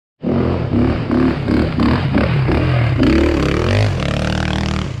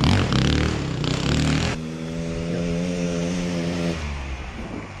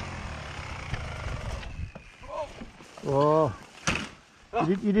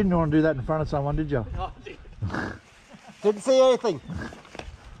You didn't want to do that in front of someone, did you? No, I did. Didn't see anything.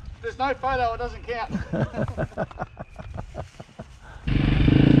 There's no photo, it doesn't count.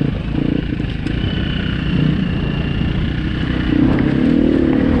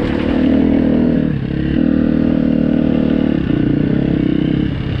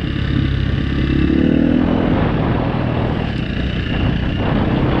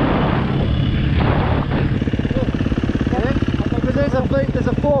 There's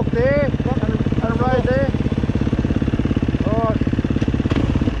a fork there and a road there. Alright.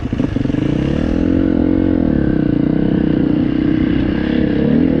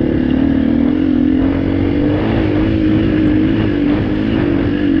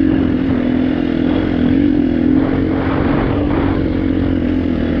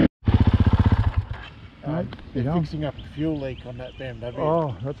 They're fixing up a fuel leak on that BMW.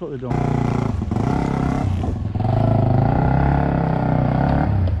 Oh, that's what they're doing.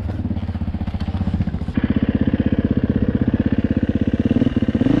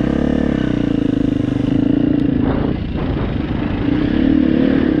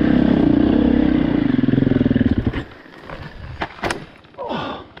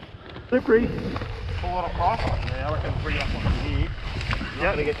 Slippery. Pull it across. Yeah, I reckon bring it up on here. You're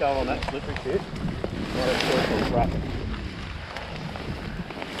not going to get going on that slippery bit.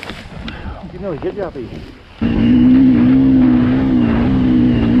 You can nearly get you up here.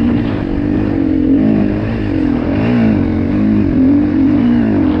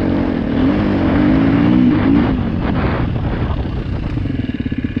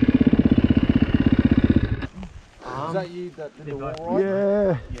 Is that you that did the wall ride?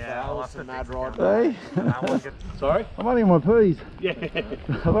 Yeah. Yeah, that was a mad ride. Hey? Sorry? I'm only on my P's. Yeah.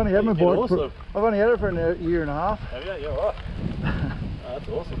 I've only had my bike. Awesome. I've only had it for a year and a half. Have you? You're right. That's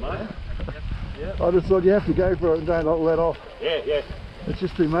awesome, mate. Yeah. I just thought you have to go for it and don't let off. Yeah, yeah. It's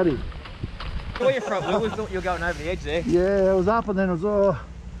just too muddy. Where your front wheel was, you were going over the edge there. Yeah, it was up and then it was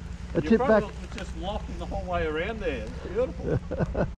a tip back. Just lofting the whole way around there. It's beautiful.